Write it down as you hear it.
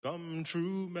Come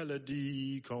true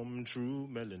melody, come true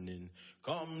melanin.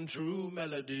 Come true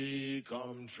melody,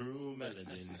 come true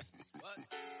melanin. What?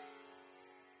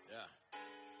 Yeah.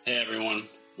 Hey everyone,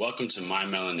 welcome to My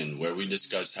Melanin, where we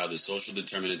discuss how the social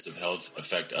determinants of health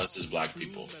affect us as Black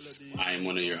people. I am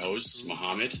one of your hosts,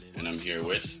 Mohammed, and I'm here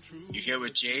with... You're here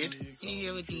with Jade? And you're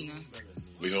here with Dina.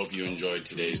 We hope you enjoyed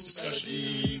today's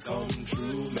discussion. Come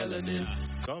true melanin.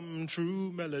 Come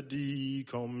true melody,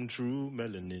 come true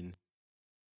melanin.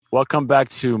 Welcome back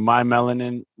to My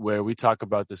Melanin, where we talk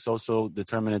about the social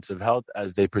determinants of health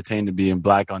as they pertain to being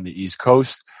Black on the East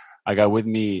Coast. I got with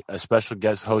me a special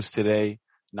guest host today,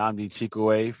 Nnamdi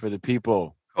Chikwe for the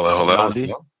people. Hello.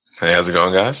 Nnamdi. Hey, how's it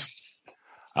going, guys?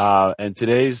 And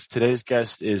today's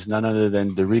guest is none other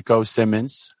than Derico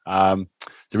Simmons.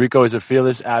 Derico is a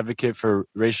fearless advocate for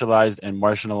racialized and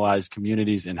marginalized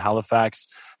communities in Halifax.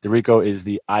 Derico is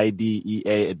the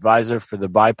IDEA advisor for the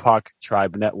BIPOC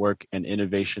Tribe Network and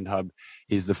Innovation Hub.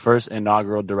 He's the first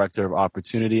inaugural director of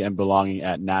opportunity and belonging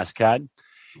at NASCAD.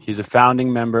 He's a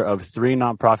founding member of 3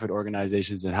 nonprofit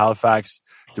organizations in Halifax.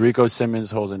 Derico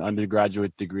Simmons holds an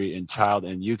undergraduate degree in child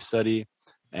and youth study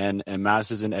and a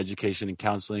master's in education and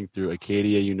counseling through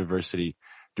Acadia University.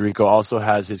 Derico also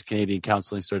has his Canadian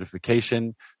counseling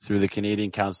certification through the Canadian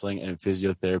Counseling and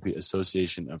Physiotherapy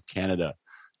Association of Canada.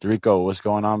 Derico, what's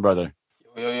going on, brother?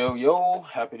 Yo.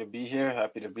 Happy to be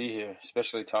here,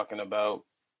 especially talking about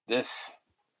this.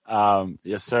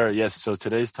 Yes, sir. Yes. So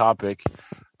today's topic,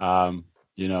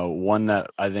 one that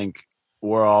I think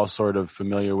we're all sort of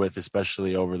familiar with,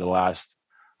 especially over the last,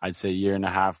 I'd say, year and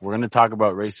a half. We're going to talk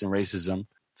about race and racism.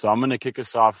 So I'm going to kick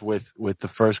us off with the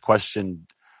first question,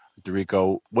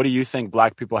 Derico. What do you think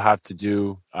Black people have to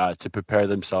do to prepare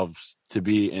themselves to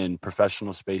be in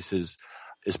professional spaces,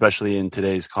 especially in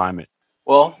today's climate?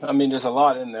 Well, I mean, there's a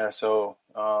lot in there. So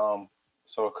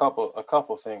a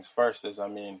couple things. First is, I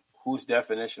mean, whose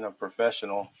definition of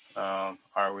professional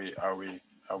are we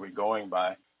going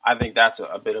by? I think that's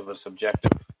a bit of a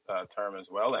subjective term as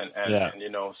well. And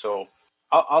so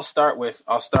I'll start with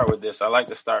this. I like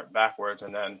to start backwards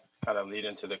and then kind of lead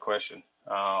into the question,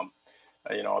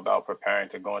 about preparing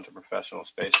to go into professional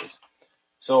spaces.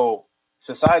 So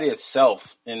society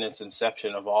itself, in its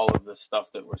inception of all of the stuff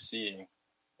that we're seeing,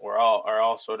 are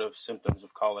all sort of symptoms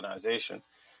of colonization.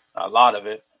 A lot of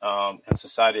it, and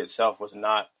society itself was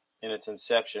not, in its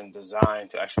inception,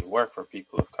 designed to actually work for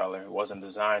people of color. It wasn't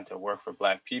designed to work for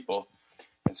Black people.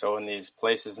 And so in these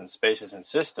places and spaces and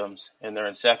systems, in their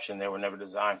inception, they were never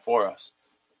designed for us.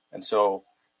 And so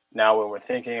now when we're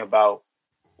thinking about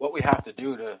what we have to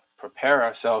do to prepare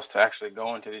ourselves to actually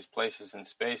go into these places and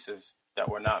spaces that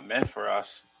were not meant for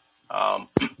us,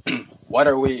 what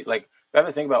are we, we have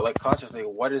to think about, consciously,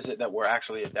 what is it that we're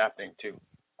actually adapting to?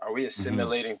 Are we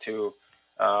assimilating to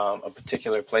a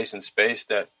particular place and space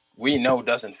that we know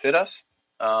doesn't fit us?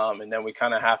 And then we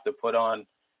kind of have to put on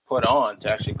to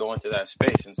actually go into that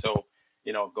space. And so,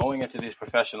 going into these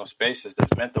professional spaces,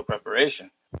 there's mental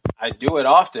preparation. I do it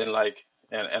often,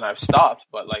 and I've stopped,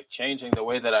 but changing the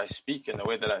way that I speak and the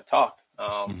way that I talk,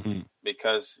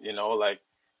 because,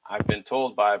 I've been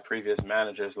told by previous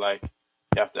managers, you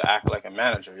have to act like a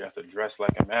manager, you have to dress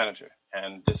like a manager.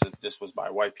 And this was by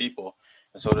white people.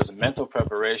 And so there's a mental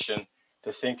preparation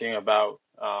to thinking about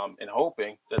and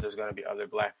hoping that there's going to be other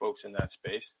Black folks in that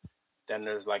space. Then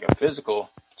there's a physical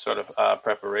sort of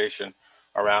preparation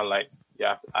around I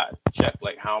check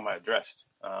how am I dressed?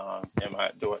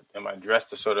 Am I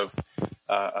dressed to sort of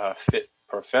fit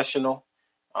professional?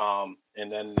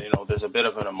 And then there's a bit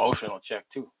of an emotional check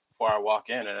too before I walk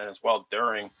in, and then as well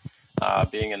during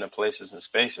being in the places and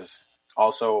spaces.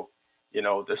 Also,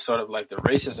 there's sort of the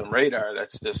racism radar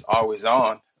that's just always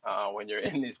on when you're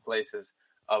in these places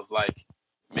of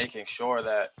making sure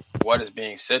that what is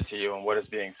being said to you and what is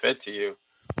being fed to you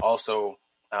also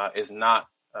is not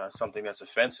something that's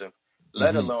offensive,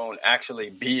 let alone actually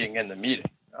being in the meeting.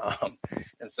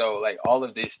 And so all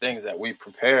of these things that we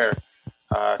prepare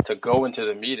to go into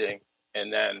the meeting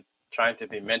and then trying to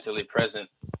be mentally present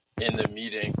in the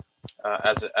meeting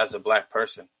as a Black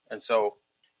person. And so,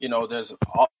 there's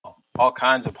all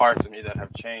kinds of parts of me that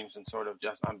have changed, and sort of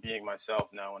just I'm being myself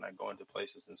now when I go into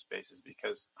places and spaces,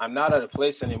 because I'm not at a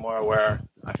place anymore where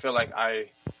I feel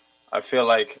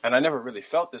like, and I never really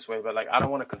felt this way, but I don't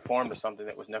want to conform to something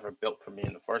that was never built for me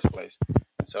in the first place.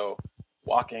 And so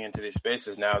walking into these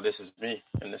spaces now, this is me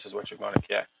and this is what you're going to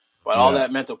get. But all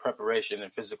that mental preparation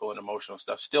and physical and emotional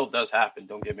stuff still does happen.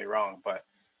 Don't get me wrong. But,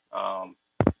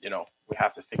 we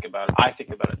have to think about it. I think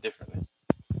about it differently.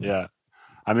 Yeah.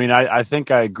 I mean, I think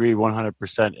I agree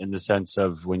 100% in the sense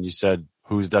of when you said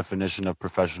whose definition of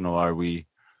professional are we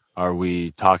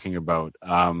talking about?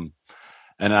 And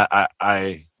And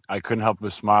I couldn't help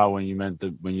but smile when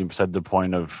you said the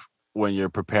point of when you're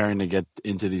preparing to get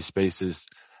into these spaces,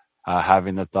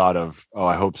 having the thought of, oh,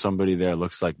 I hope somebody there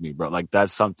looks like me, bro. Like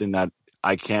that's something that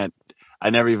I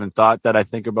never even thought that I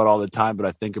think about all the time, but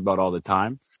I think about all the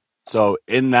time. So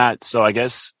I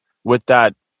guess with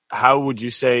that, how would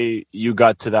you say you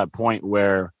got to that point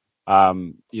where,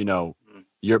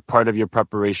 your part of your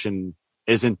preparation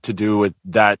isn't to do with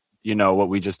that, what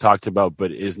we just talked about,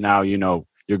 but is now,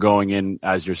 you're going in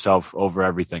as yourself over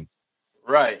everything.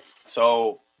 Right.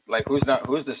 So, like,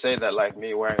 who's to say that like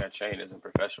me wearing a chain isn't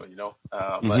professional?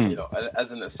 But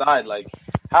as an aside, like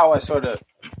how I sort of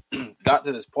got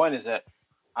to this point is that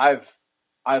I've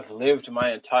lived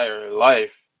my entire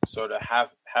life sort of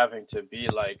having to be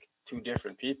like two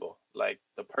different people. Like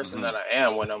the person that I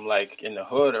am when I'm like in the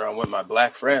hood or I'm with my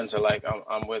black friends or like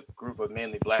I'm with a group of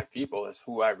mainly black people is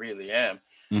who I really am.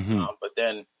 But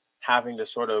then having to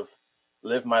sort of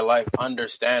live my life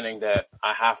understanding that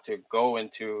I have to go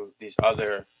into these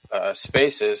other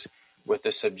spaces with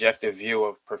the subjective view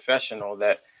of professional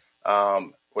that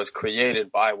was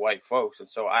created by white folks. And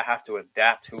so I have to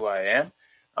adapt who I am.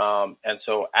 And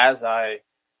so as I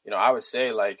would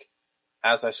say like,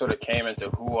 as I sort of came into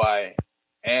who I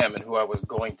am and who I was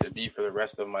going to be for the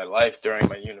rest of my life during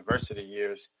my university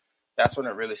years, that's when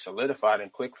it really solidified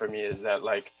and clicked for me is that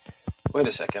like, wait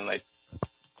a second, like,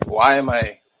 why am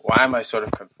I sort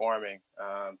of conforming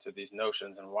to these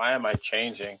notions and why am I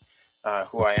changing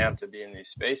who I am to be in these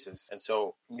spaces? And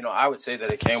so, I would say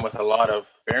that it came with a lot of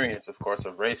experience, of course,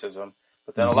 of racism,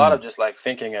 but then a lot of just like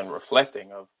thinking and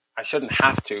reflecting of I shouldn't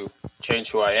have to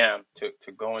change who I am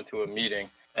to go into a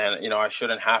meeting. And, I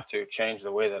shouldn't have to change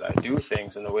the way that I do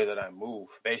things and the way that I move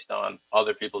based on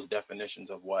other people's definitions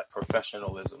of what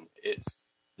professionalism is.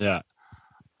 Yeah.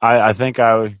 I think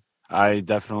I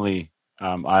definitely,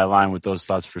 I align with those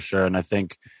thoughts for sure. And I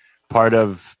think part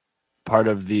of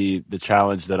the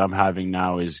challenge that I'm having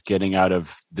now is getting out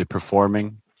of the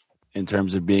performing in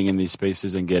terms of being in these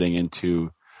spaces and getting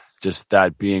into just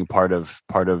that being part of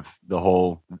the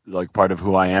whole, like part of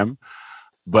who I am.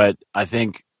 But I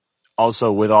think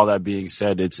also with all that being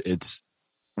said, it's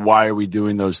why are we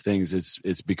doing those things?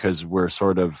 It's because we're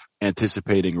sort of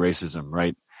anticipating racism,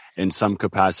 right? In some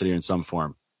capacity or in some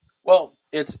form. Well,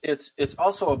 it's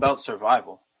also about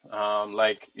survival.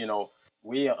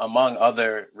 We, among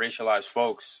other racialized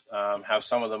folks, have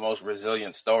some of the most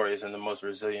resilient stories and the most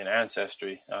resilient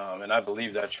ancestry, and I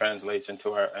believe that translates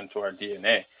into our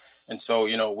DNA. And so,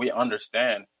 we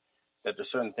understand that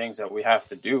there's certain things that we have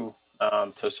to do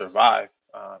to survive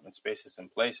in spaces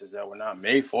and places that were not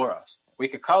made for us. We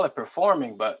could call it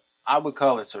performing, but I would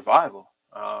call it survival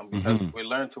because we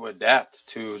learn to adapt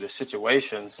to the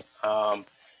situations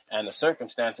and the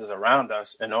circumstances around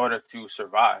us in order to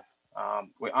survive.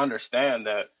 We understand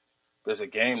that there's a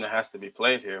game that has to be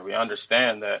played here. We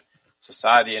understand that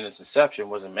society in its inception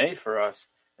wasn't made for us.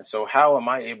 And so how am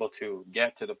I able to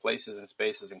get to the places and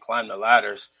spaces and climb the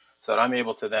ladders so that I'm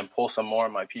able to then pull some more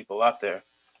of my people up there?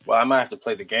 Well, I might have to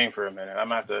play the game for a minute. I'm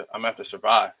gonna have to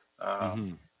survive.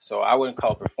 So I wouldn't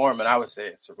call it performing. I would say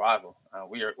it's survival.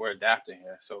 We're adapting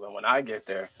here. So then when I get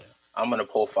there, I'm going to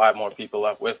pull 5 more people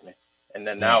up with me. And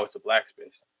then now it's a black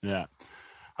space. Yeah.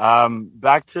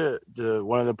 Back to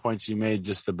one of the points you made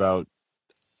just about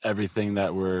everything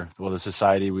that the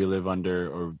society we live under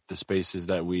or the spaces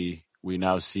that we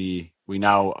now see, we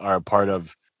now are a part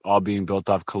of, all being built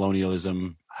off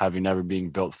colonialism, having never being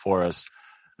built for us.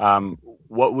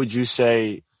 What would you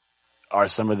say are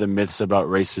some of the myths about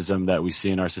racism that we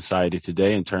see in our society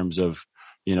today in terms of,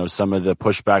 some of the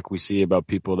pushback we see about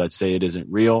people that say it isn't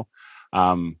real,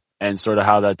 and sort of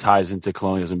how that ties into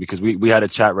colonialism? Because we had a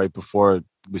chat right before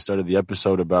we started the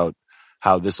episode about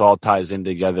how this all ties in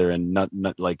together and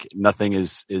like nothing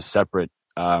is separate.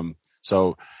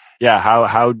 So yeah,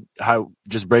 how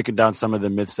just breaking down some of the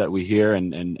myths that we hear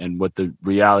and what the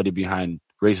reality behind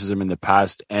racism in the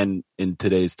past and in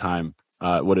today's time,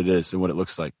 what it is and what it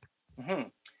looks like. Mm-hmm.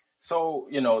 So,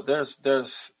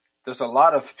 there's a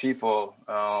lot of people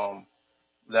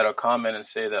that'll comment and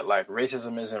say that like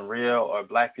racism isn't real or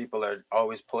black people are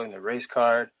always pulling the race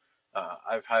card.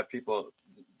 I've had people,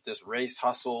 this race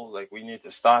hustle, like we need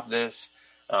to stop this.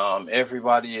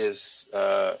 Everybody is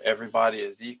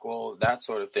equal, that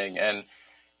sort of thing. And,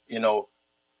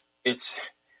 it's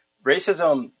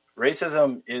racism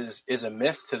is a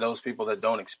myth to those people that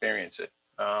don't experience it.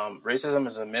 Racism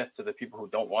is a myth to the people who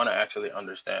don't want to actually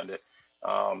understand it.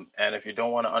 And if you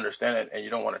don't want to understand it and you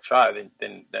don't want to try,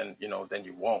 then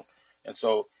you won't. And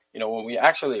so, when we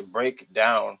actually break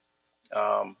down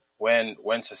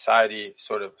when society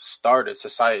sort of started,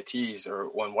 societies, or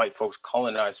when white folks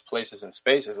colonized places and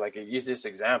spaces. Like, the easiest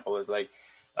example is like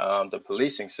the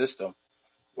policing system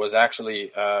was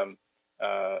actually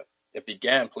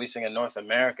policing in North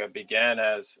America began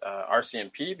as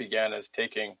RCMP began as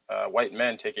taking white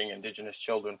men taking indigenous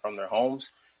children from their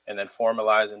homes and then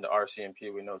formalized into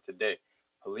RCMP we know today.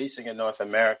 Policing in North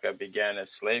America began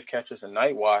as slave catchers and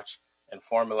night watch and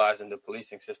formalized into the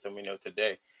policing system we know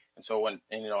today. And so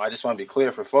I just want to be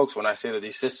clear for folks when I say that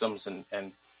these systems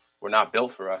and were not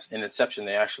built for us. In inception,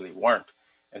 they actually weren't.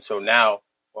 And so now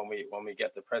when we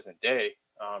get the present day,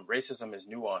 racism is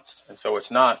nuanced. And so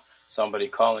it's not somebody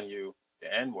calling you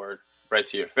the N-word right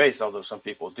to your face, although some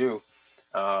people do.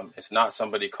 It's not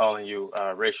somebody calling you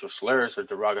racial slurs or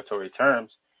derogatory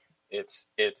terms. It's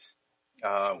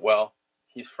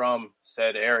he's from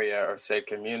said area or said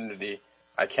community.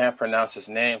 I can't pronounce his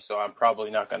name, so I'm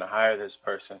probably not going to hire this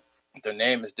person. Their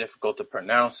name is difficult to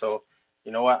pronounce, so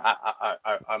you know what?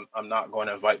 I'm not going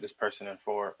to invite this person in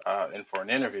for an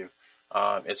interview.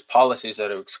 It's policies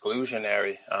that are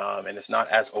exclusionary, and it's not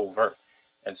as overt.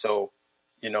 And so,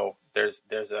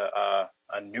 there's a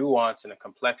nuance and a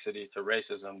complexity to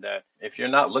racism that if you're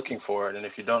not looking for it and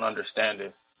if you don't understand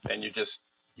it, then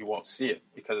you won't see it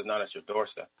because it's not at your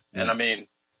doorstep. Yeah. And I mean,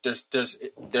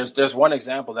 there's one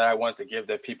example that I want to give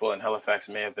that people in Halifax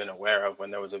may have been aware of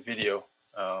when there was a video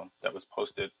that was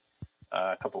posted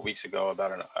a couple of weeks ago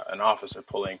about an officer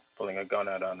pulling a gun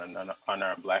out on an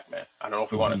unarmed black man. I don't know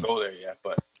if we want to go there yet,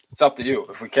 but it's up to you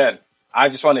if we can. I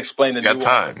just want to explain the nuance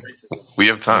of racism. We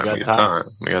have time.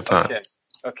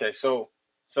 Okay. So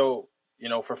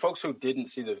for folks who didn't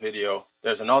see the video,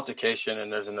 there's an altercation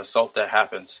and there's an assault that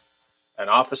happens. An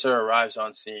officer arrives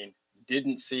on scene,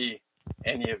 didn't see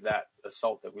any of that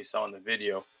assault that we saw in the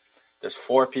video. There's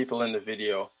 4 people in the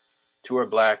video. 2 are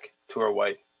black, 2 are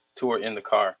white, 2 are in the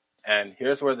car. And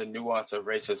here's where the nuance of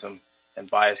racism and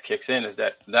bias kicks in, is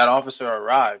that officer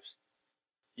arrives.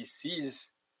 He sees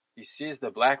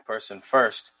the black person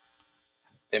first.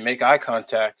 They make eye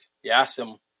contact. He asks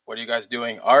him, "What are you guys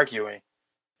doing?" Arguing.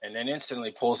 And then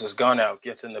instantly pulls his gun out,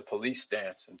 gets in the police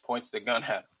stance and points the gun at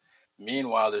him.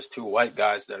 Meanwhile, there's 2 white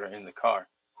guys that are in the car,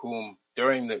 whom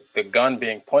during the gun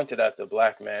being pointed at the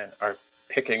black man are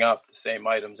picking up the same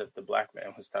items that the black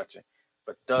man was touching,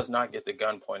 but does not get the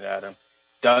gun pointed at him.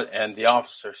 And the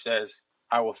officer says,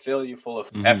 "I will fill you full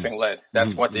of effing lead."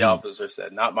 That's what the officer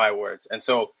said, not my words. And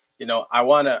so, I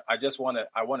want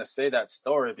to say that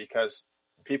story because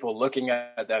people looking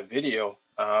at that video,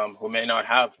 who may not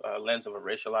have a lens of a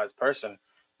racialized person,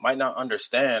 might not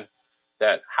understand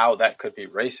that how that could be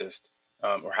racist,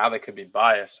 or how they could be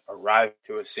biased, arrive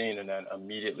to a scene and then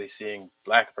immediately seeing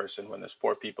black person when there's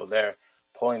 4 people there,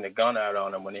 pulling the gun out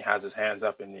on him when he has his hands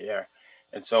up in the air.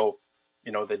 And so,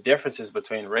 the differences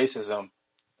between racism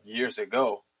years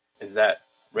ago is that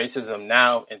racism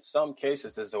now, in some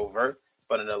cases, is overt,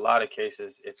 but in a lot of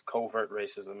cases, it's covert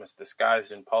racism. It's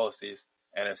disguised in policies,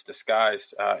 and it's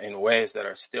disguised in ways that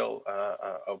are still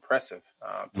oppressive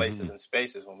places and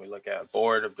spaces. When we look at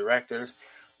board of directors,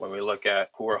 when we look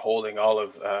at who are holding all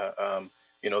of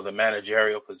the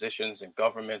managerial positions in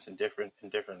governments and different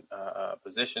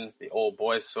positions, the old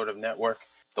boys sort of network.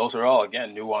 Those are all,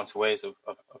 again, nuanced ways of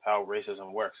how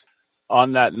racism works.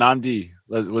 On that, Namdi,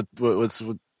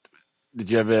 did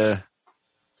you have a...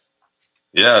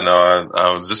 Yeah, no,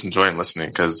 I was just enjoying listening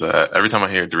because every time I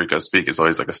hear Derico speak, it's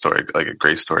always like a story, like a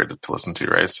great story to listen to,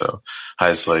 right? So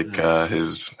has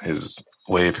his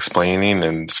way of explaining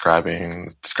and describing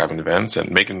events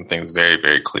and making things very,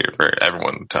 very clear for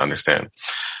everyone to understand.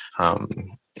 So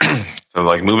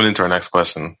like moving into our next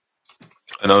question,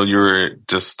 I know you were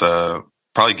just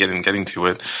probably getting to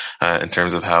it in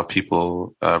terms of how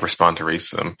people respond to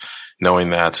racism,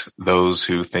 knowing that those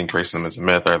who think racism is a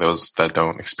myth are those that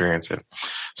don't experience it.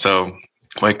 So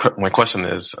my question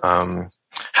is,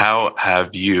 how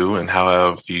have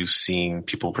you seen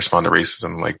people respond to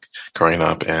racism, like growing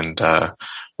up, and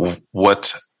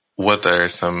what are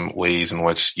some ways in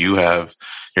which you have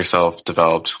yourself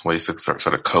developed ways to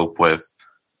sort of cope with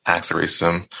acts of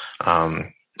racism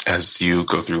as you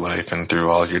go through life and through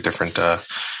all of your different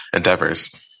endeavors?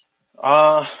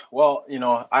 Well,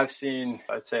 I've seen,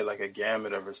 I'd say, like a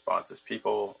gamut of responses.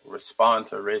 People respond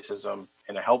to racism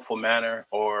in a helpful manner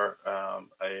or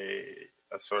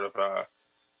a sort of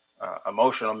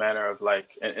emotional manner of like,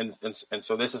 and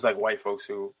so this is like white folks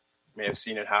who may have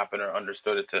seen it happen or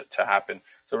understood it to happen.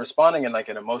 So responding in like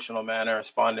an emotional manner,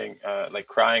 responding like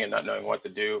crying and not knowing what to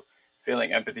do,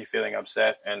 feeling empathy, feeling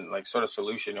upset, and like sort of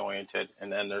solution oriented.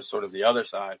 And then there's sort of the other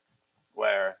side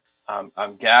where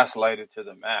I'm gaslighted to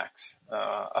the max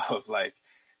of like,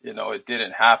 it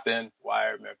didn't happen. Why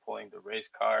am I pulling the race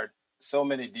card? So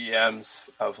many DMs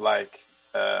of like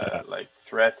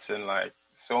threats and like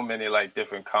so many like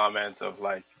different comments of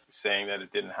like saying that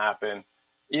it didn't happen.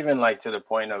 Even like to the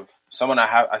point of someone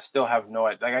I still have no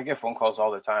idea. Like I get phone calls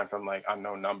all the time from like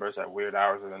unknown numbers at weird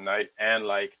hours of the night. And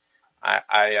like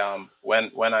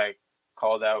when I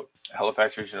called out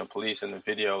Halifax Regional Police in the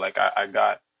video, like I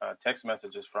got text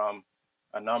messages from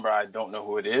a number I don't know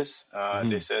who it is.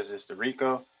 They says it's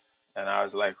DeRico. And I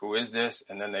was like, who is this?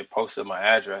 And then they posted my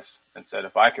address and said,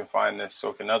 if I can find this,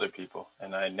 so can other people.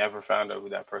 And I never found out who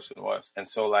that person was. And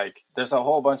so, like, there's a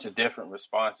whole bunch of different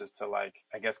responses to, like,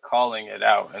 I guess, calling it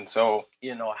out. And so,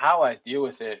 how I deal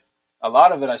with it, a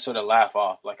lot of it I sort of laugh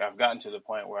off. Like, I've gotten to the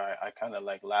point where I kind of,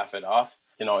 like, laugh it off.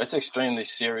 It's extremely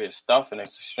serious stuff and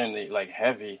it's extremely, like,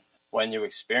 heavy when you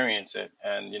experience it.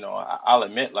 And, I'll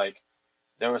admit, like,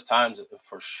 there was times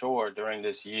for sure during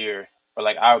this year but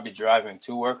like I would be driving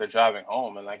to work or driving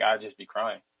home and like I'd just be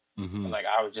crying. And like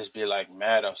I would just be like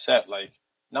mad, upset, like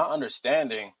not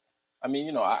understanding. I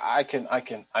mean, I can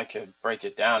break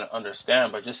it down and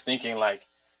understand, but just thinking like,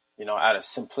 at a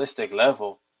simplistic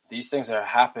level, these things are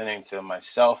happening to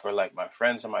myself or like my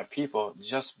friends or my people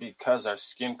just because our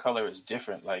skin color is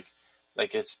different. Like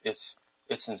it's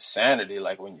insanity.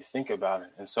 Like when you think about it.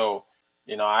 And so,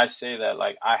 I say that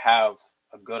like I have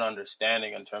a good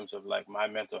understanding in terms of like my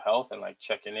mental health and like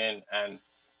checking in and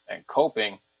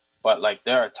coping. But like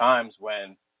there are times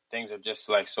when things are just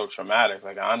like so traumatic.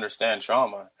 Like I understand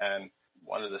trauma. And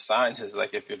one of the signs is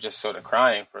like if you're just sort of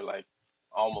crying for like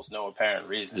almost no apparent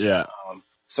reason. Yeah.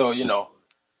 So,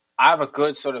 I have a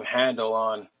good sort of handle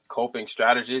on coping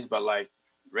strategies, but like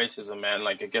racism, man,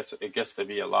 like it gets to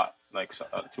be a lot, like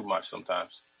too much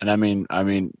sometimes. And I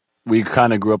mean, we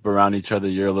kind of grew up around each other.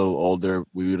 You're a little older.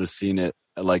 We would have seen it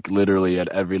like literally at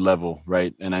every level,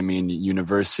 right? And I mean,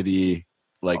 university,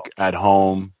 like at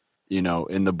home,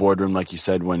 in the boardroom, like you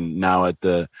said, when now at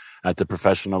the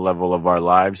professional level of our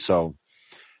lives. So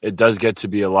it does get to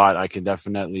be a lot. I can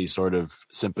definitely sort of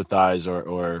sympathize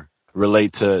or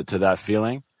relate to that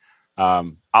feeling.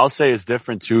 I'll say it's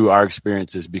different too, our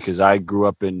experiences, because I grew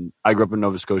up in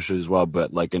Nova Scotia as well,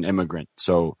 but like an immigrant.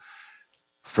 So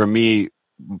for me,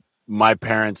 my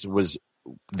parents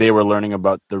they were learning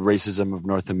about the racism of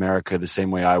North America the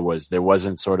same way I was. There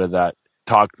wasn't sort of that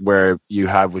talk where you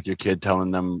have with your kid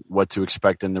telling them what to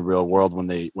expect in the real world when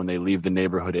they leave the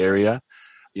neighborhood area.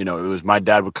 It was my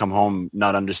dad would come home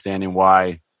not understanding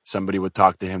why somebody would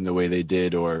talk to him the way they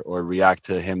did or react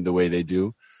to him the way they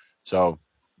do. So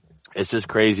it's just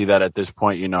crazy that at this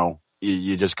point,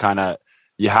 you just kind of,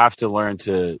 you have to learn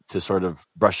to sort of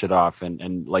brush it off.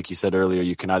 And like you said earlier,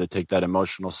 you can either take that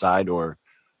emotional side or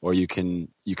you can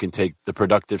take the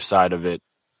productive side of it,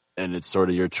 and it's sort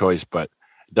of your choice, but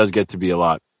it does get to be a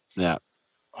lot. Yeah.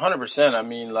 100%. I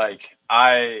mean, like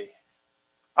I'll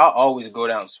always go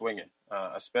down swinging,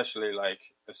 especially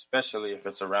if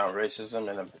it's around racism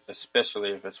and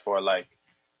especially if it's for like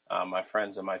my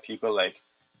friends and my people, like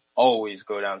always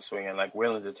go down swinging, like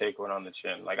willing to take one on the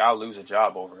chin. Like I'll lose a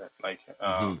job over it. Like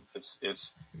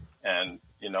it's and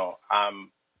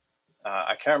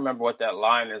I can't remember what that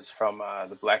line is from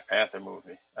the Black Panther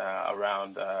movie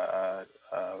around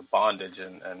bondage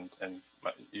and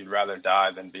you'd rather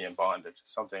die than be in bondage,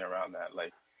 something around that.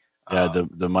 Like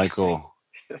the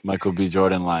Michael B.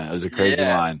 Jordan line. It was a crazy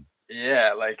line.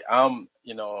 Yeah, like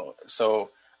so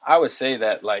I would say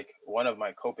that like one of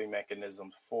my coping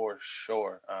mechanisms for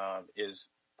sure is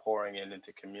pouring it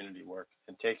into community work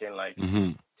and taking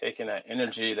that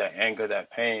energy, that anger, that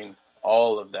pain,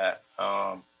 all of that,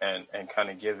 and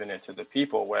kind of giving it to the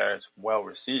people where it's well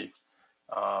received,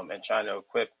 and trying to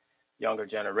equip younger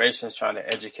generations, trying to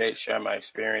educate, share my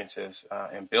experiences,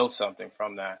 and build something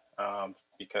from that.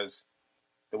 Because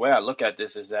the way I look at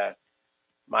this is that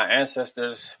my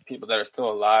ancestors, people that are still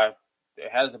alive, they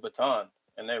had the baton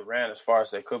and they ran as far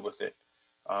as they could with it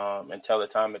until the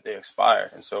time that they expire.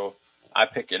 And so I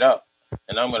pick it up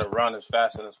and I'm going to run as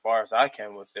fast and as far as I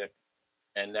can with it.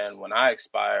 And then when I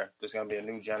expire, there's going to be a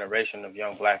new generation of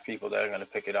young Black people that are going to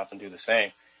pick it up and do the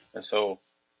same. And so,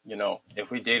 if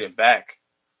we date it back,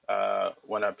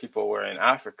 when our people were in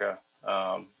Africa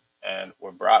and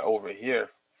were brought over here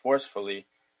forcefully,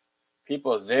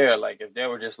 people there, like if they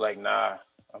were just like, nah,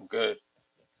 I'm good,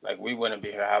 like we wouldn't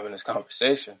be here having this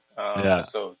conversation.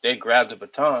 So they grabbed the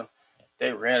baton,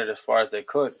 they ran it as far as they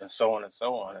could, and so on and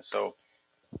so on. And so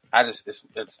it's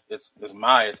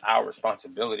our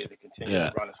responsibility to continue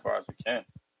to run as far as we can.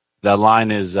 That line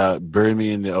is, bury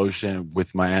me in the ocean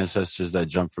with my ancestors that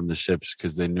jumped from the ships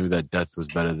because they knew that death was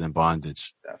better than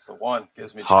bondage. That's the one.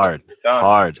 Gives me hard.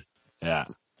 Yeah.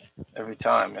 Every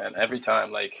time, man. Every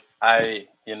time. Like I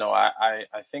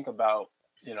think about,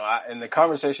 and the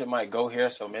conversation might go here,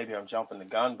 so maybe I'm jumping the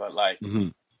gun, but like Mm-hmm.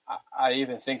 I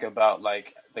even think about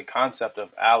like the concept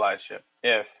of allyship.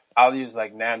 If I'll use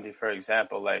like Namdi for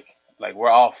example, like we're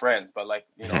all friends, but like,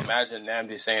 imagine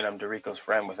Namdi saying I'm Dorico's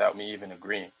friend without me even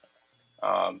agreeing.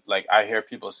 Like I hear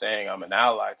people saying I'm an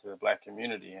ally to the Black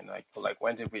community, and like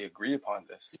when did we agree upon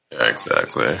this? Yeah,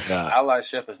 exactly. Yeah.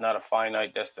 Allyship is not a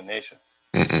finite destination.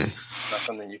 Mm-mm. It's not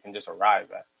something you can just arrive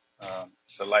at.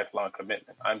 It's a lifelong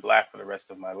commitment. I'm Black for the rest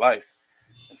of my life,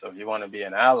 and so if you want to be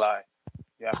an ally,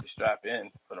 you have to strap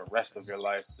in for the rest of your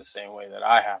life the same way that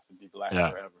I have to be Black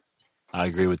forever. I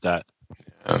agree with that.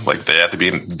 Like they have to be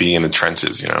in the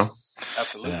trenches,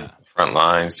 Absolutely. Yeah. front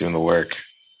lines, doing the work,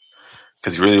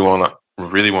 because you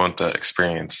really want the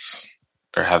experience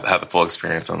or have the full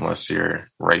experience unless you're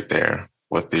right there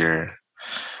with your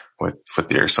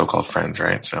so-called friends,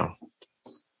 right? So,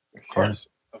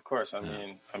 Of course. I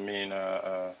mean,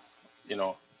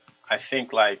 I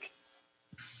think like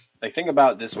think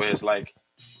about it this way: is like,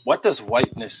 what does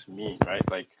whiteness mean, right?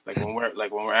 Like when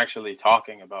we're actually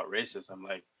talking about racism,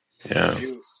 like yeah,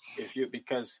 if you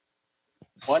because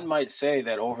one might say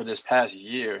that over this past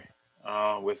year,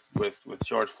 with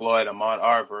George Floyd, Ahmaud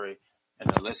Arbery, and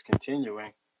the list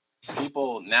continuing,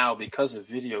 people now, because of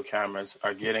video cameras,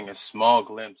 are getting a small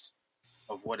glimpse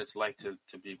of what it's like to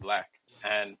be Black.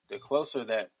 And the closer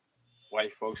that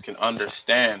white folks can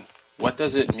understand what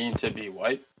does it mean to be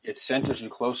white, it centers you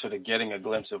closer to getting a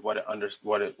glimpse of what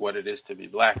it is to be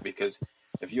Black. Because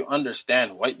if you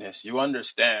understand whiteness, you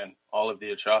understand all of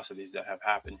the atrocities that have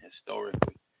happened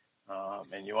historically,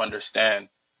 and you understand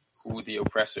who the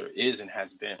oppressor is and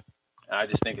has been. And I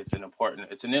just think it's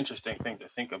an interesting thing to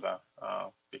think about,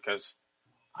 because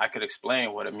I could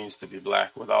explain what it means to be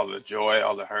Black with all the joy,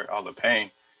 all the hurt, all the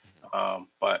pain.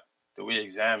 But do we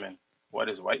examine what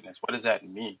is whiteness? What does that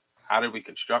mean? How did we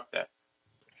construct that?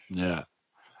 Yeah.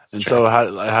 And so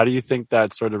how do you think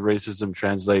that sort of racism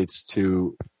translates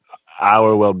to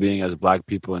our well-being as Black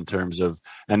people in terms of,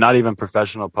 and not even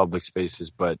professional public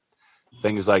spaces, but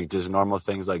things like just normal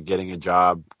things like getting a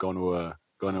job, going to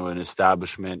an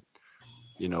establishment,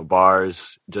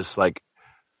 bars, just like,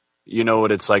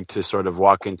 what it's like to sort of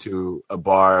walk into a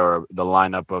bar or the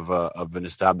lineup of an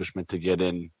establishment to get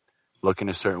in, look in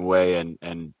a certain way, and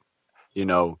in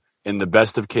the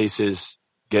best of cases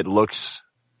get looks,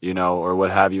 or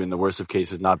what have you. In the worst of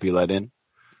cases, not be let in.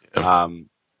 Yeah.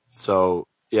 So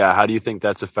yeah, how do you think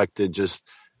that's affected just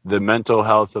the mental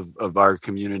health of our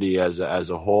community as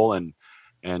a whole? And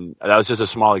that was just a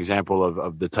small example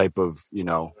of the type of,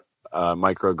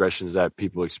 microaggressions that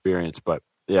people experience. But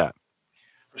yeah.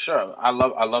 For sure. I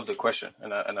love the question,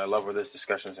 and I love where this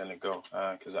discussion's going to go,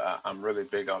 because I'm really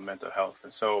big on mental health.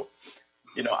 And so,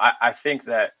 I think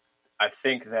that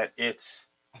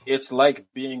it's like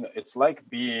being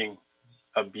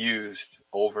abused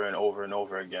over and over and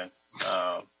over again,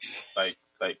 like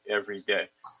every day.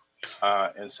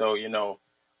 And so,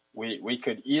 we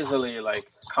could easily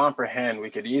comprehend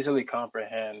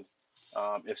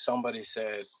if somebody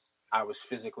said I was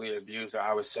physically abused or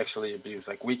I was sexually abused.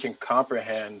 Like, we can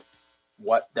comprehend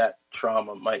what that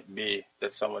trauma might be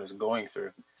that someone is going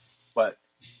through, but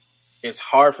it's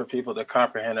hard for people to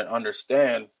comprehend and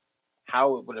understand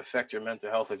how it would affect your mental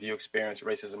health if you experience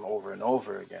racism over and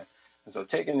over again. And so,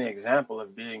 taking the example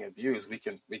of being abused, we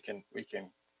can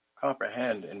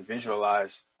comprehend and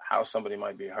visualize how somebody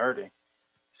might be hurting.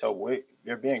 So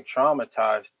you're being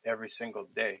traumatized every single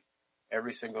day,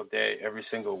 every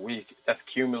single week. That's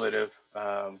cumulative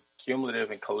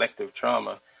and collective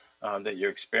trauma that you're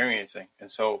experiencing.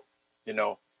 And so,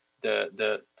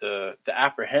 the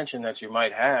apprehension that you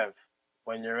might have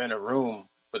when you're in a room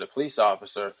with a police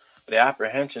officer, the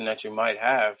apprehension that you might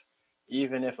have,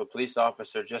 even if a police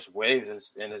officer just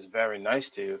waves and is very nice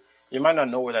to you, you might not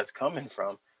know where that's coming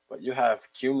from, but you have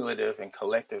cumulative and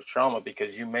collective trauma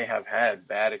because you may have had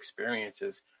bad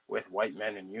experiences with white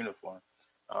men in uniform.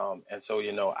 And so,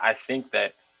 I think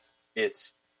that it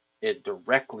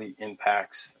directly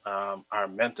impacts our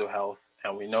mental health,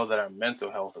 and we know that our mental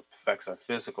health affects our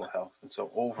physical health. And so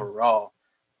overall,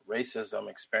 racism,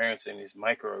 experiencing these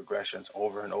microaggressions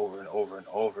over and over and over and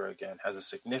over again, has a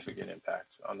significant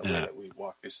impact on the way that we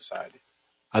walk through society.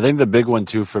 I think the big one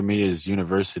too for me is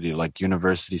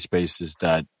university spaces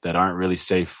that aren't really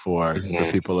safe for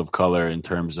people of color in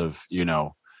terms of,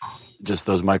 just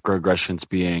those microaggressions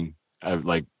being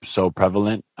so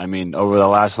prevalent. I mean, over the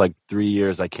last 3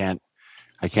 years, I can't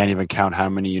even count how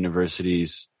many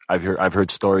universities I've heard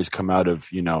stories come out of,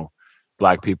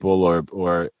 Black people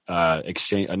or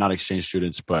not exchange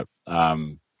students, but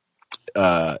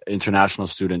international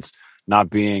students not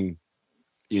being,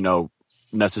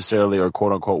 necessarily or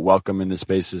quote unquote welcome in the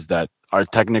spaces that are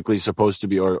technically supposed to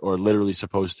be or literally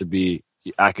supposed to be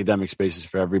academic spaces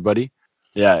for everybody.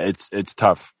 Yeah, it's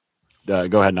tough.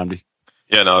 Go ahead, Namdi.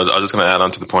 Yeah, no, I was just going to add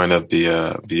on to the point of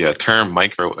the term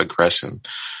microaggression.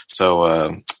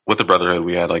 So with the Brotherhood,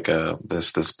 we had like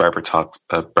this barber talk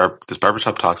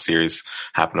series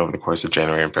happen over the course of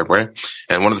January and February,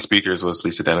 and one of the speakers was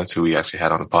Lisa Dennis, who we actually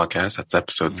had on the podcast. That's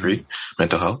episode 3,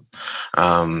 mental health,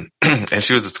 and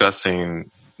she was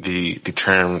discussing the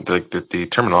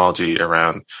terminology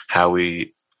around how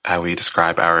we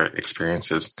describe our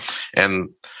experiences, and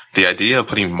the idea of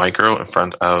putting micro in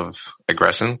front of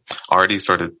aggression already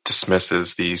sort of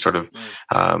dismisses the sort of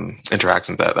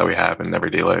interactions that we have in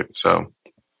everyday life. So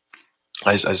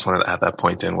I just wanted to add that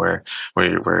point in where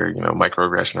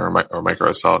microaggression or micro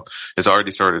assault is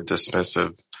already sort of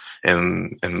dismissive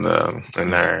in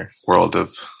our world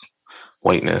of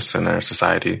whiteness in our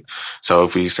society. So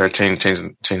if we start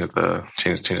changing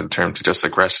the term to just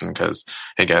aggression, because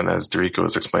again, as Derico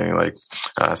was explaining, like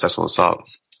sexual assault,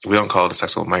 we don't call it a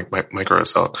sexual micro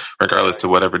assault, regardless to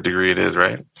whatever degree it is,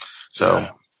 right? So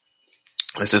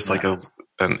it's just like an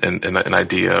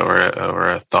idea or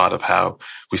a thought of how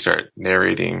we start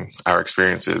narrating our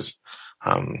experiences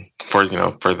for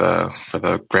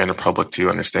the grander public to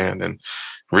understand and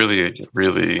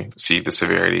really see the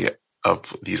severity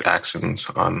of these actions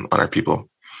on our people.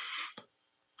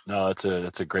 No,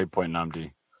 that's a great point,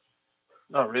 Namdi.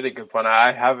 No, really good point.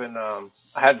 I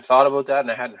hadn't thought about that, and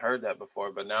I hadn't heard that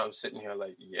before. But now I'm sitting here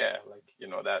like, yeah, like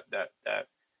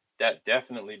that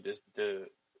definitely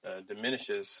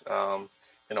diminishes,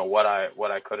 what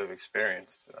I could have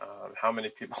experienced. How many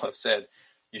people have said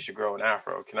you should grow an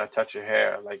afro? Can I touch your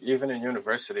hair? Like even in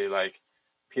university, like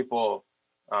people,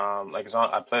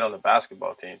 I played on the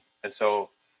basketball team, and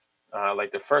so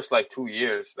like the first 2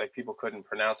 years, like people couldn't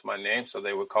pronounce my name, so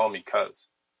they would call me Cuz.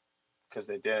 Because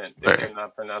they could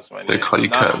not pronounce my name. They call you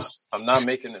Cuz. I'm not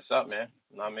making this up, man.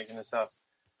 I'm not making this up.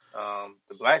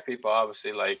 The black people,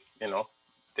 obviously, they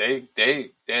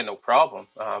had no problem.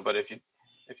 But if you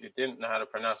didn't know how to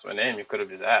pronounce my name, you could have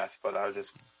just asked. But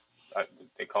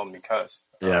they called me Cuz.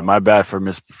 Yeah, my bad for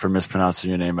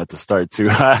mispronouncing your name at the start too.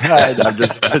 I'm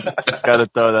just gotta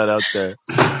throw that out there.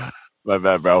 My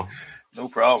bad, bro. No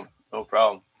problem.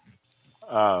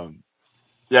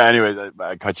 Yeah. Anyways,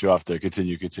 I cut you off there.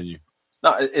 Continue.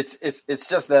 No, it's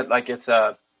just that it's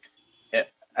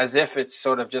as if it's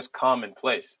sort of just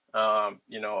commonplace.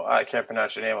 I can't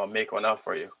pronounce your name. I'll make one up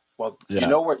for you. Well, yeah.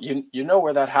 you know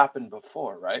where that happened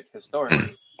before, right?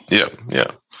 Historically. Yeah.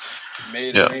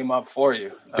 Made a name up for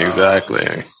you. Exactly,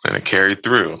 and it carried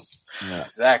through. Yeah.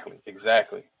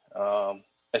 Exactly.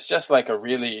 It's just like a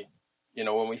really,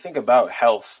 when we think about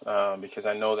health, because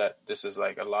I know that this is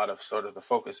like a lot of sort of the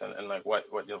focus and like what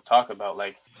you'll talk about,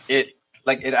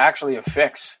 it actually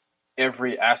affects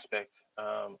every aspect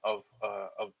of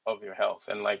your health.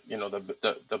 And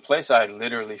the place I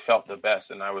literally felt the best,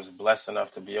 and I was blessed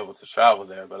enough to be able to travel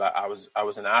there, but I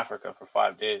was in Africa for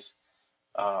 5 days.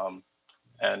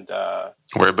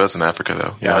 Whereabouts in Africa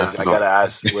though? Yeah, I gotta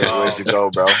ask, where'd you go,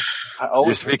 bro?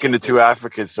 You're speaking to two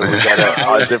Africans, so we got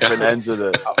on different ends of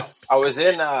the. I was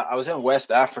in West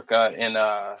Africa in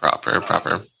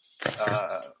proper.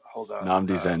 Hold on.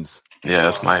 Namdi's ends. Yeah,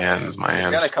 that's my ends. My ends.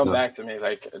 You gotta come back to me.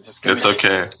 It's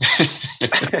okay.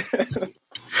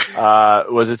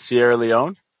 Was it Sierra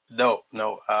Leone? No.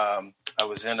 I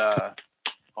was in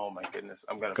oh my goodness,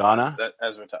 I'm gonna Ghana.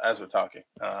 As we're talking,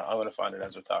 I'm gonna find it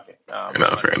as we're talking.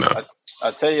 Fair enough.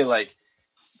 I'll tell you,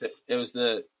 it was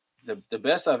the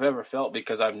best I've ever felt,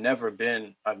 because I've never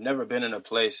been in a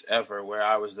place ever where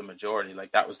I was the majority.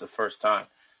 Like that was the first time.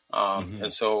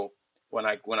 And so when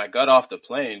I got off the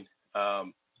plane,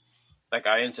 I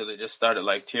instantly just started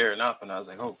tearing up, and I was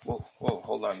like, oh, whoa,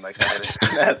 hold on. I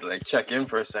had to check in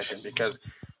for a second, because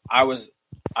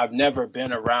I've never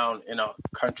been around in a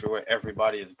country where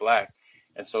everybody is black.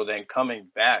 And so then coming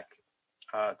back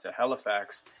to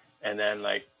Halifax, and then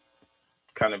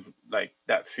kind of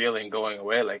that feeling going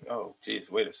away, oh geez,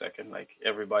 wait a second,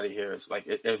 everybody here is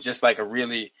it was just a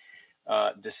really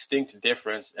distinct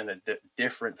difference and a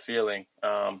different feeling,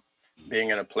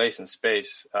 being in a place and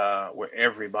space where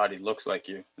everybody looks like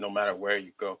you, no matter where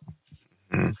you go.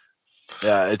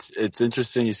 Yeah, it's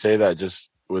interesting you say that. Just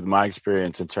with my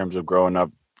experience in terms of growing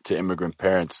up to immigrant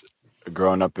parents,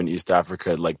 growing up in East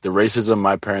Africa, the racism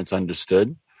my parents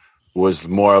understood was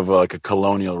more of a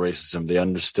colonial racism. They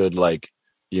understood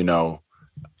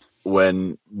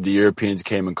when the Europeans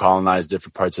came and colonized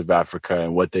different parts of Africa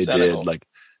and what they did,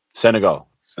 Senegal.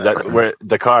 Is that where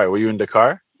Dakar? Were you in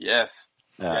Dakar? Yes.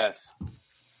 Yes.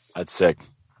 That's sick.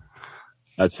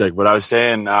 But I was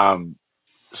saying,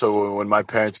 so when my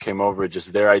parents came over,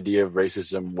 just their idea of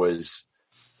racism was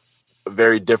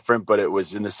very different, but it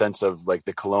was in the sense of like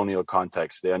the colonial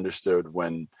context. They understood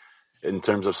when, in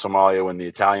terms of Somalia, when the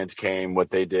Italians came, what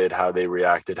they did, how they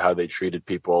reacted, how they treated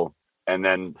people, and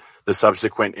then the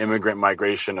subsequent immigrant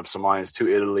migration of Somalians to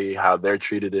Italy, how they're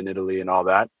treated in Italy and all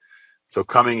that. So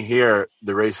coming here,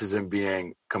 the racism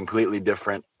being completely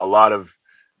different, a lot of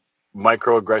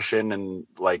microaggression and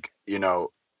like, you know,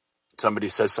 somebody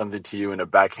says something to you in a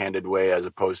backhanded way as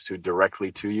opposed to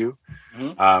directly to you.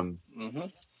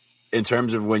 In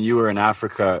terms of when you were in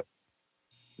Africa,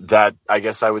 that I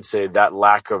guess I would say that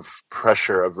lack of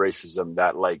pressure of racism,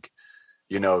 that like,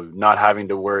 you know, not having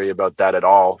to worry about that at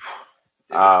all.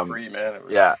 It was free, man. It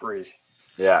was free.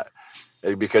 Yeah.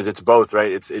 Because it's both,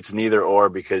 right? It's neither or,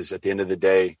 because at the end of the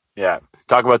day,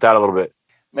 talk about that a little bit.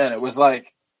 Man, it was like,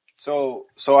 so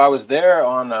I was there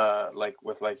on like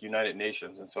with like United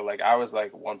Nations, and so like I was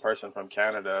like one person from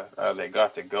Canada that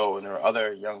got to go, and there were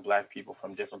other young Black people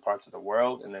from different parts of the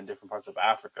world and then different parts of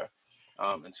Africa,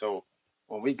 and so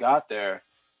when we got there,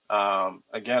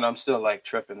 again, I'm still like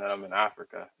tripping that I'm in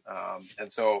Africa,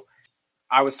 and so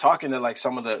I was talking to like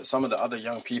some of the other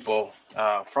young people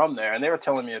from there, and they were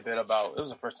telling me a bit about. It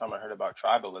was the first time I heard about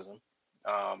tribalism,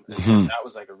 and so that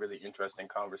was like a really interesting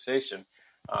conversation.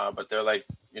 But they're like,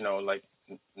 you know, like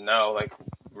now, like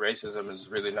racism is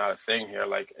really not a thing here.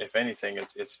 Like, if anything,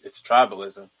 it's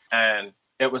tribalism, and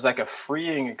it was like a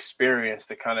freeing experience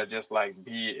to kind of just like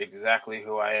be exactly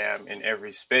who I am in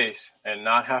every space and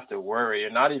not have to worry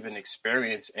and not even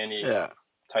experience any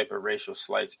type of racial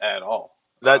slights at all.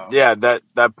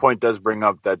 That point does bring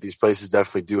up that these places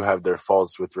definitely do have their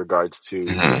faults with regards to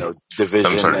you know,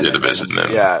 division.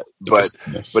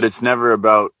 But it's never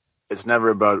about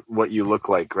what you look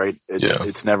like, right?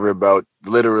 It's never about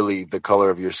literally the color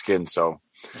of your skin. So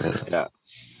but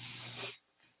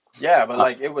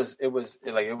like it was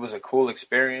a cool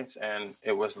experience, and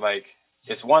it was like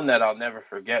it's one that I'll never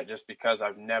forget, just because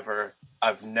I've never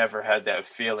had that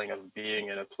feeling of being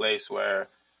in a place where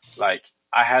like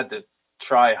I had to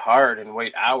try hard and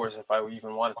wait hours if I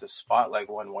even wanted to spot like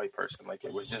one white person. Like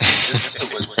it was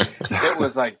it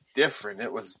was like different.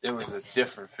 It was a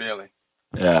different feeling.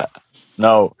 Yeah,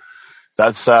 no,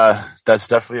 that's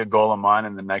definitely a goal of mine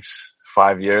in the next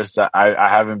 5 years. I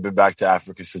haven't been back to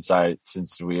Africa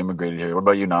since we immigrated here. What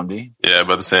about you, Namdi? Yeah,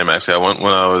 about the same actually. I went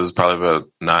when I was probably about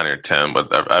 9 or 10,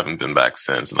 but I haven't been back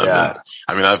since. And I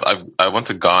went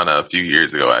to Ghana a few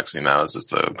years ago actually. Now it's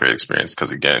just a great experience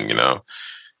because again, you know,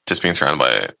 just being surrounded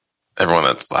by everyone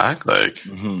that's Black, like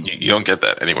you don't get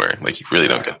that anywhere. Like you really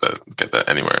don't get that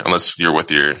anywhere unless you're with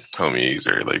your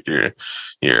homies or like your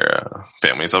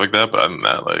family and stuff like that. But other than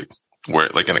that, like where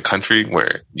like in a country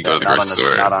where you go to the grocery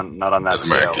store, not on that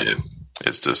scale. Market,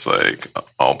 it's just like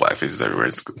all Black faces everywhere.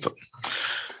 It's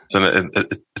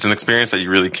an experience that you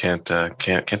really can't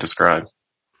describe.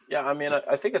 Yeah, I mean,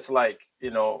 I think it's like,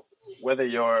 you know, whether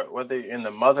you're in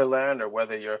the motherland or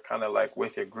whether you're kind of like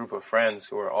with your group of friends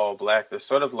who are all Black, there's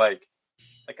sort of like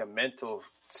a mental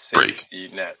safety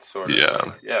net, sort of.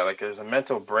 Yeah, like there's a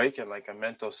mental break and like a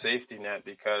mental safety net,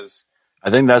 because I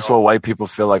think that's what white people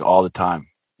feel like all the time.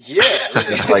 Yeah,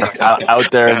 it's like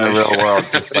out there in the real world,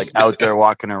 just like out there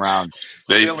walking around.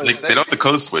 They don't have the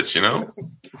code switch, you know.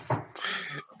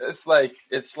 It's like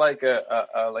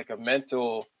a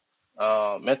mental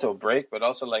break, but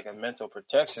also like a mental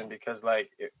protection, because like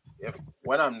if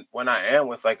when I am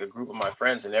with like a group of my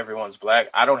friends and everyone's Black,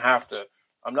 I'm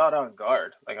not on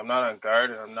guard. Like I'm not on guard,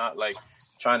 and I'm not like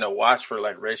trying to watch for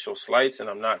like racial slights, and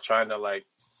I'm not trying to like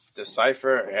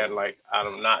decipher, and like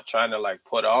I'm not trying to like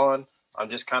put on. I'm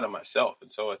just kind of myself,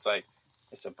 and so it's like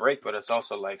it's a break, but it's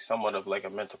also like somewhat of like a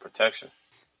mental protection.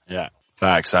 Yeah,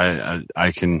 facts. I'm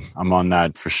on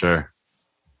that for sure.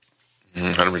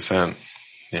 100%.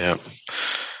 Yeah.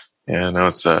 No,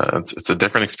 it's a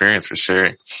different experience for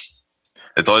sure.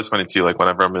 It's always funny too, like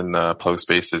whenever I'm in public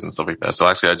spaces and stuff like that. So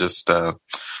actually I just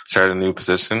started a new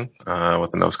position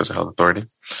with the Nova Scotia Health Authority,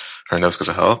 or Nova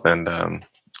Scotia Health, and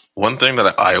one thing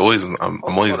that I'm always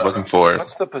looking for.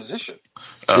 What's the position?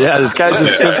 This guy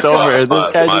just skipped over.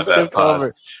 All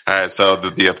right, so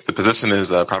the position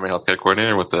is primary healthcare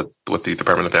coordinator with the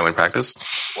Department of Family Practice.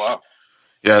 Wow.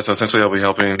 Yeah, so essentially I'll be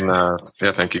helping.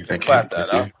 Thank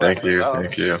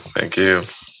you.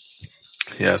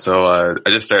 Yeah, so I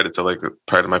just started to like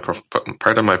part of my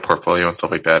portfolio and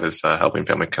stuff like that is helping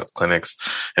family clinics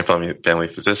and family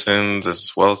physicians,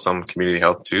 as well as some community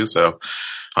health too. So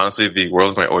honestly, the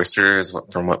world's my oyster is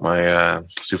from what my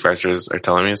supervisors are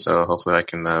telling me. So hopefully I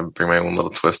can bring my own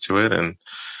little twist to it and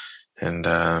you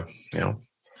know,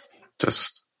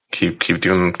 just keep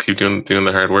doing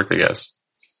the hard work, I guess.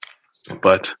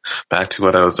 But back to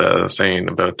what I was saying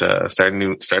about starting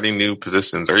new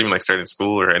positions, or even like starting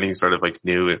school, or any sort of like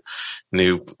new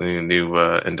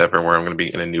endeavor where I'm going to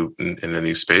be in a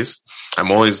new space.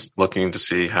 I'm always looking to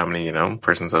see how many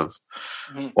persons of,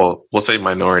 well, we'll say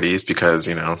minorities, because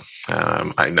I know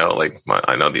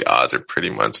the odds are pretty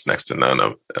much next to none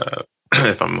of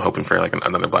if I'm hoping for like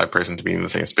another black person to be in the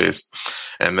same space.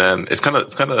 And then it's kind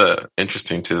of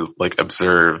interesting to like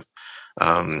observe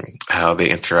how they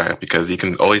interact, because you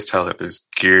can always tell that there's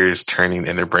gears turning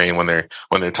in their brain when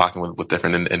they're talking with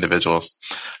different individuals.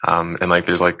 And like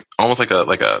there's like almost like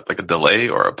a delay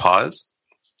or a pause,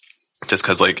 just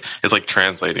cause like it's like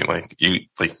translating, like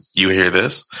you hear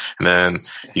this, and then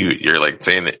you're like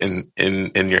saying it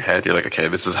in your head. You're like, okay,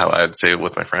 this is how I'd say it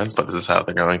with my friends, but this is how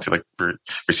they're going to like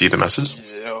receive the message.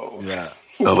 Yeah.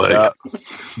 So like,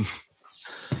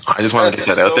 I just want to get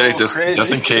that out there, just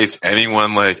in case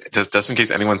anyone just in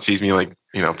case anyone sees me like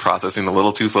processing a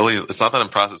little too slowly. It's not that I'm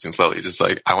processing slowly. It's just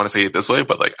like I want to say it this way,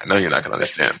 but like I know you're not gonna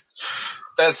understand.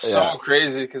 That's so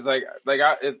crazy, because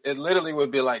it literally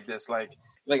would be like this, like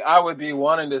I would be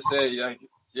wanting to say like,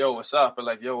 yo, what's up, but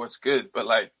like, yo, what's good, but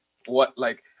like what,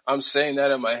 like I'm saying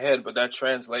that in my head, but that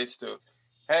translates to,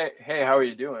 hey, how are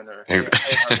you doing, or hey,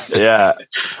 yeah.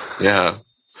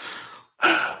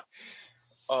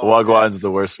 Wagwan's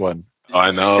the worst one. Oh,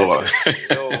 I know.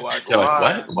 You're like,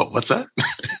 what? What's that?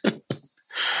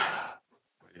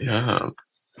 Yeah.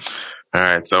 All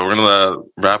right, so we're gonna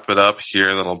wrap it up here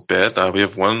in a little bit. We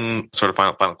have one sort of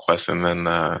final question, then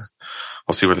we'll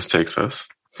see where this takes us.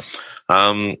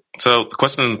 So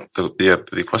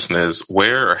the question is,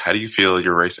 where or how do you feel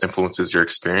your race influences your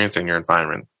experience and your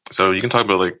environment? So you can talk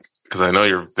about like, because I know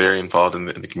you're very involved in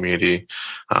the community,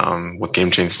 with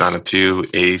Game Changers 902,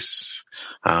 ACE,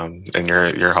 and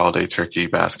your holiday turkey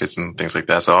baskets and things like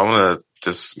that. So I want to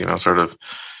just, sort of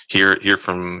hear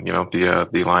from,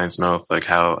 the Lion's Mouth, like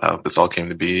how this all came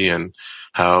to be, and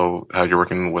how you're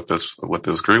working with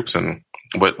those groups, and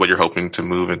what you're hoping to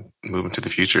move into the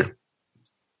future.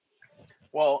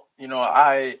 Well,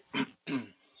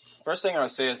 first thing I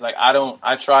would say is like,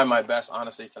 I try my best,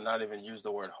 honestly, to not even use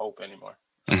the word hope anymore.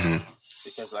 Mm-hmm.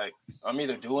 Because like, I'm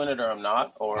either doing it or I'm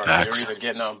not, or Facts. You're either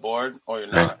getting on board or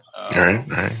you're not.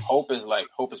 Right. Hope is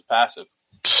passive.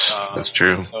 That's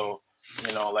true. So,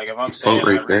 like if I'm saying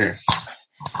right there,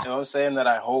 if I'm saying that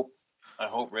I hope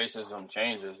racism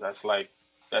changes,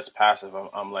 that's passive.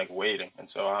 I'm like waiting. And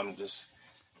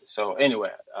so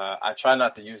anyway, I try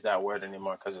not to use that word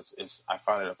anymore, because I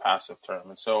find it a passive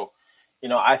term. And so,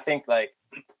 I think like,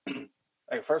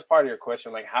 like first part of your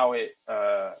question, like how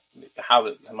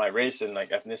my race and like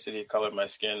ethnicity, color of my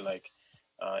skin, like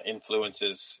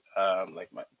influences like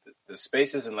the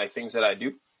spaces and like things that I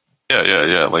do.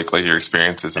 Yeah. Like your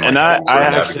experiences and I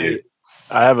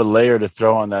have a layer to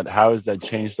throw on that. How has that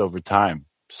changed over time?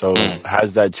 So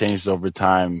has that changed over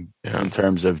time in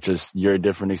terms of just your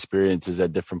different experiences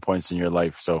at different points in your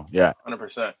life? So yeah,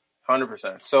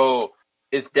 100%. So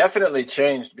it's definitely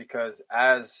changed, because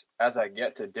as I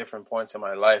get to different points in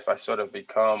my life, I sort of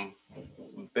become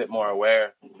a bit more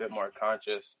aware, a bit more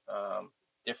conscious,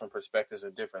 different perspectives,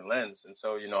 a different lens. And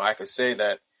so, I could say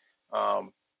that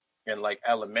in like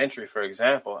elementary, for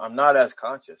example, I'm not as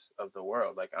conscious of the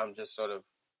world. Like I'm just sort of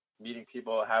meeting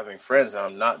people, having friends, and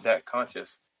I'm not that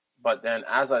conscious. But then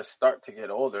as I start to get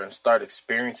older and start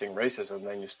experiencing racism,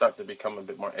 then you start to become a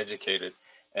bit more educated,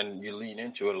 and you lean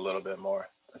into it a little bit more.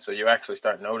 And so you actually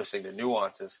start noticing the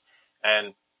nuances.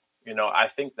 And, I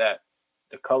think that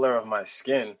the color of my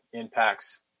skin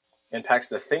impacts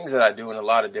the things that I do in a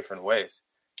lot of different ways.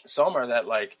 Some are that,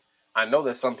 like, I know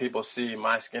that some people see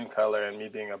my skin color and me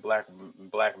being a black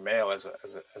male as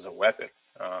a weapon.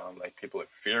 Like people are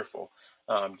fearful,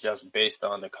 just based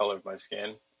on the color of my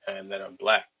skin and that I'm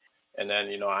black. And then,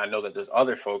 I know that there's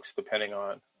other folks, depending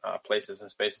on places and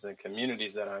spaces and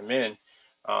communities that I'm in,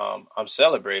 I'm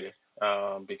celebrated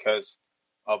because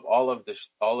of all of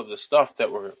the stuff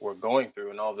that we're going through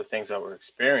and all the things that we're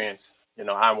experiencing.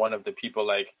 I'm one of the people,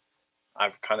 like,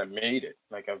 I've kind of made it,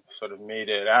 like I've sort of made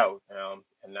it out,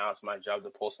 and now it's my job to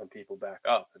pull some people back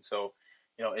up. And so,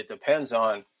 it depends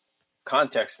on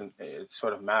context, and it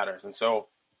sort of matters. And so,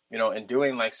 in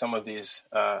doing like some of these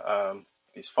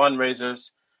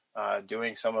fundraisers,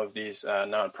 doing some of these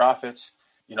nonprofits,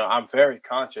 I'm very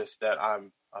conscious that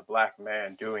I'm a black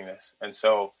man doing this. And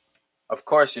so, of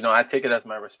course, I take it as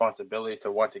my responsibility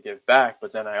to want to give back,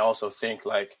 but then I also think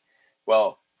like,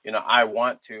 well, I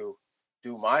want to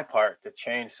do my part to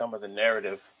change some of the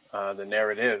narratives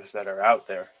that are out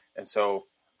there. And so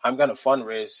I'm going to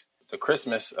fundraise the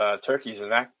Christmas turkeys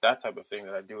and that type of thing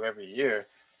that I do every year.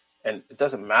 And it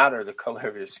doesn't matter the color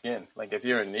of your skin. Like if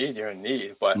you're in need, you're in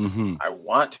need. But I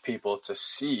want people to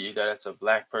see that it's a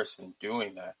Black person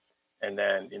doing that. And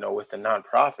then, with the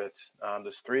nonprofits,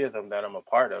 there's 3 of them that I'm a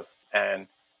part of. And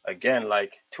again,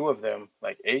 like 2 of them,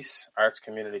 like ACE, Arts,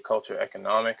 Community, Culture,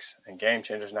 Economics, and Game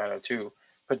Changers 902,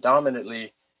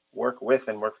 predominantly work with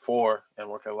and work for and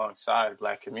work alongside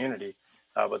Black community.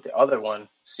 But the other one,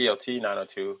 CLT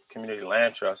 902, Community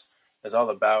Land Trust, is all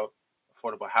about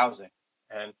affordable housing.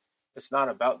 And it's not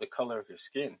about the color of your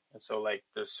skin. And so, like,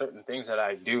 there's certain things that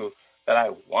I do that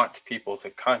I want people to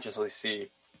consciously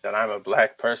see that I'm a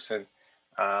Black person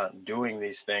doing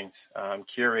these things,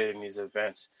 curating these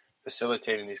events,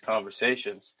 facilitating these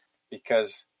conversations,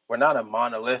 because we're not a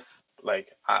monolith. Like,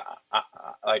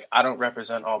 I don't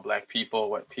represent all Black people.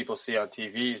 What people see on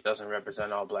TV doesn't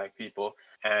represent all Black people.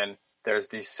 And there's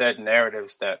these said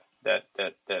narratives that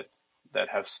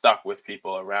have stuck with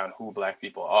people around who Black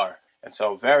people are. And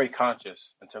so very conscious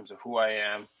in terms of who I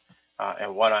am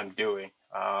and what I'm doing.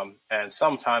 And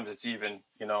sometimes it's even,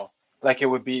 like it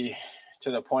would be to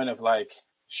the point of like,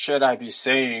 should I be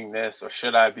saying this or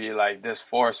should I be like this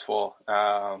forceful,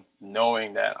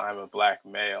 knowing that I'm a Black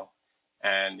male?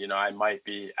 And, I might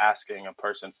be asking a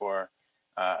person for,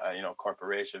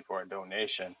 corporation for a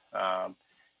donation. I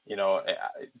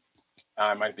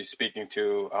might be speaking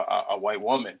to a white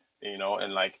woman,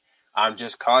 and like, I'm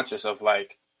just conscious of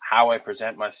like, how I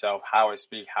present myself, how I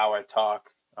speak, how I talk,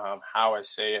 how I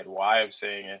say it, why I'm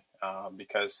saying it,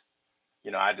 because,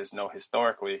 I just know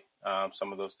historically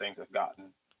some of those things have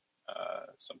gotten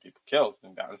some people killed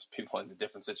and gotten people into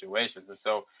different situations. And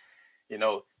so,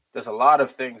 there's a lot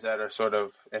of things that are sort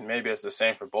of, and maybe it's the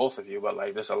same for both of you, but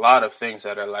like there's a lot of things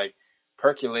that are like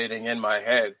percolating in my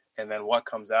head. And then what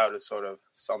comes out is sort of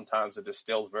sometimes a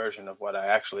distilled version of what I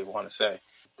actually want to say.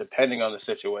 Depending on the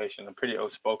situation, I'm pretty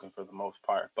outspoken for the most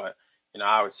part, but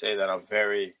I would say that I'm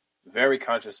very, very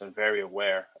conscious and very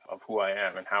aware of who I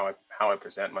am and how I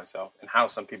present myself and how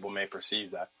some people may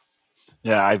perceive that.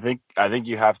 Yeah, I think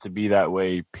you have to be that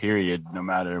way, period, no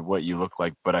matter what you look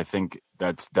like. But I think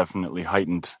that's definitely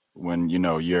heightened when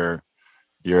you're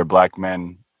a Black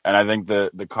man. And I think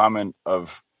the comment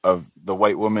of the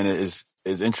white woman is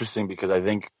interesting, because I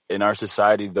think in our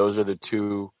society those are the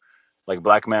two. Like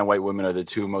Black man, white women are the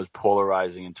 2 most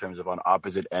polarizing in terms of on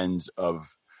opposite ends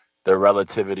of the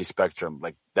relativity spectrum,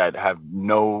 like that have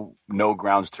no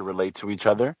grounds to relate to each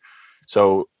other.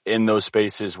 So in those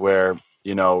spaces where,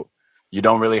 you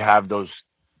don't really have those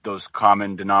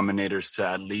common denominators to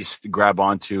at least grab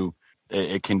onto,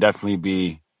 it can definitely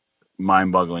be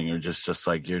mind boggling or just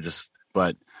like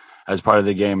but as part of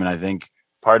the game. And I think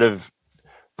part of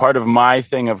my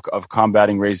thing of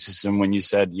combating racism, when you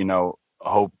said,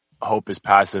 hope is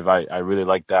passive, I really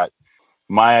like that.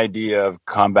 My idea of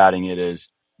combating it is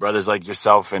brothers like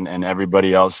yourself and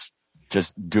everybody else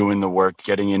just doing the work,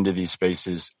 getting into these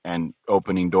spaces and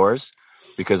opening doors.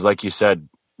 Because like you said,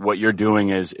 what you're doing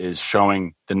is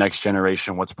showing the next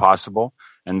generation what's possible.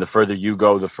 And the further you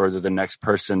go, the further the next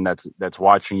person that's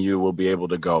watching you will be able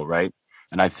to go, right?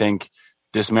 And I think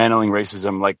dismantling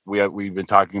racism, like we've been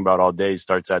talking about all day,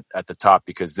 starts at the top,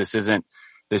 because this isn't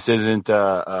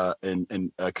a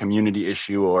community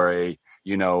issue or a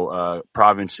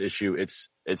province issue. It's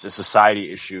a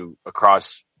society issue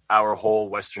across our whole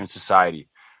Western society,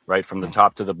 right, from the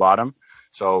top to the bottom.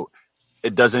 So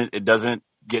it doesn't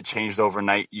get changed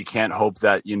overnight. You can't hope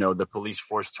that the police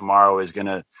force tomorrow is going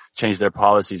to change their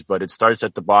policies, but it starts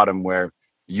at the bottom, where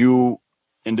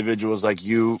individuals like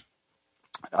you,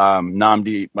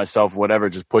 Namdi, myself, whatever,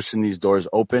 just pushing these doors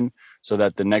open so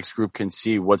that the next group can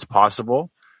see what's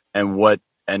possible and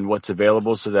what's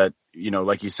available, so that,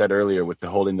 like you said earlier, with the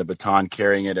holding the baton,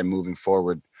 carrying it and moving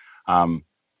forward.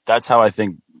 That's how I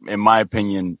think, in my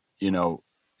opinion,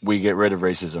 we get rid of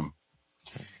racism.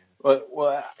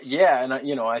 Well, yeah. And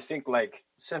I think, like,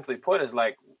 simply put, is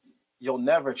like, you'll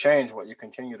never change what you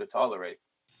continue to tolerate.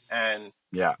 And,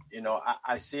 yeah,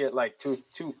 I see it like two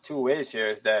ways here,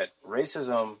 is that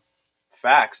racism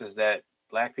facts is that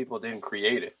Black people didn't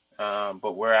create it.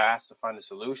 But we're asked to find the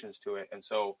solutions to it. And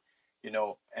so,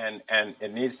 and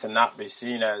it needs to not be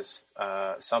seen as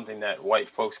something that white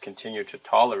folks continue to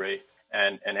tolerate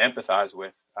and empathize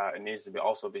with. It needs to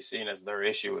also be seen as their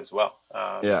issue as well.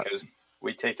 Because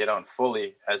we take it on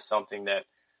fully as something that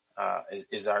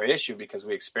is our issue because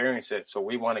we experience it. So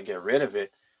we want to get rid of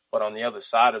it. But on the other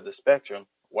side of the spectrum,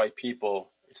 white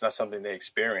people, it's not something they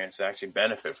experience. They actually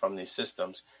benefit from these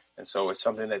systems. And so it's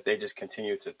something that they just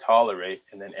continue to tolerate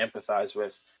and then empathize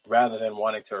with, rather than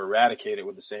wanting to eradicate it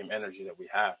with the same energy that we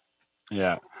have.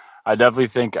 Yeah. I definitely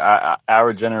think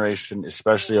our generation,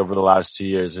 especially over the last 2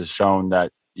 years, has shown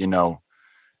that, you know,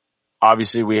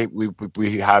 obviously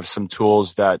we have some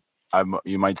tools that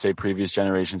you might say previous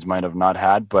generations might have not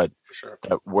had, but Sure.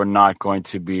 that we're not going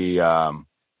to be,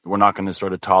 we're not going to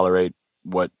sort of tolerate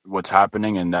what's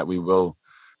happening, and that we will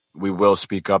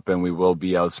speak up and we will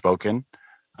be outspoken.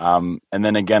 And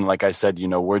then again, like I said, you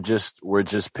know, we're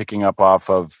just picking up off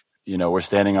of, you know, we're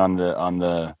standing on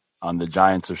the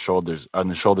giants of shoulders, on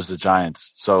the shoulders of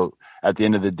giants. So at the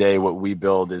end of the day, what we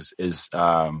build is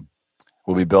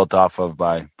will be built off of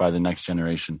by the next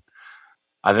generation.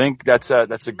 I think that's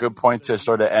a good point to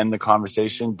sort of end the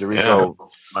conversation. Dorico,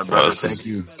 my brother, thank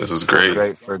you. This is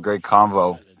great. For a great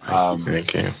convo.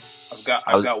 Thank you.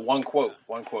 I've got one quote.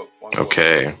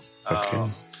 Okay.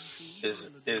 Is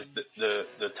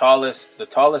the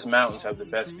tallest mountains have the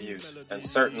best views, and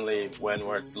certainly when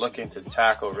we're looking to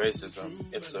tackle racism,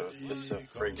 it's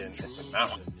a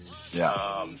mountain.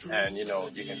 Yeah. And you know,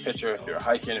 you can picture if you're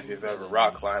hiking, if you've ever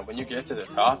rock climbed, when you get to the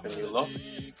top and you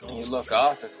look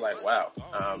off, it's like, wow,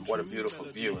 what a beautiful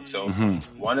view. And so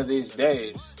one of these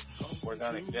days we're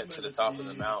going to get to the top of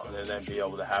the mountain and then be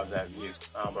able to have that view.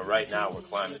 But right now we're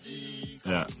climbing.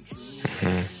 Yeah.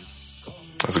 Mm-hmm.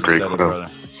 That's a great quote.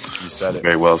 You said it.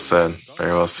 Very well said.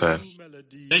 Very well said.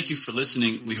 Thank you for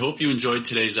listening. We hope you enjoyed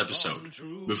today's episode.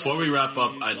 Before we wrap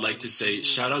up, I'd like to say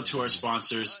shout out to our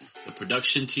sponsors, the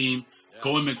production team,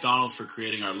 Cohen McDonald for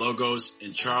creating our logos,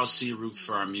 and Charles C. Ruth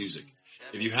for our music.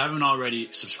 If you haven't already,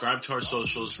 subscribe to our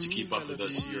socials to keep up with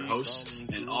us, your hosts,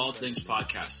 and All Things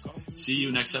Podcast. See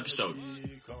you next episode.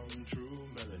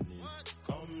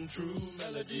 Come true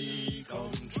melody,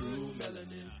 come true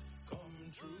melody.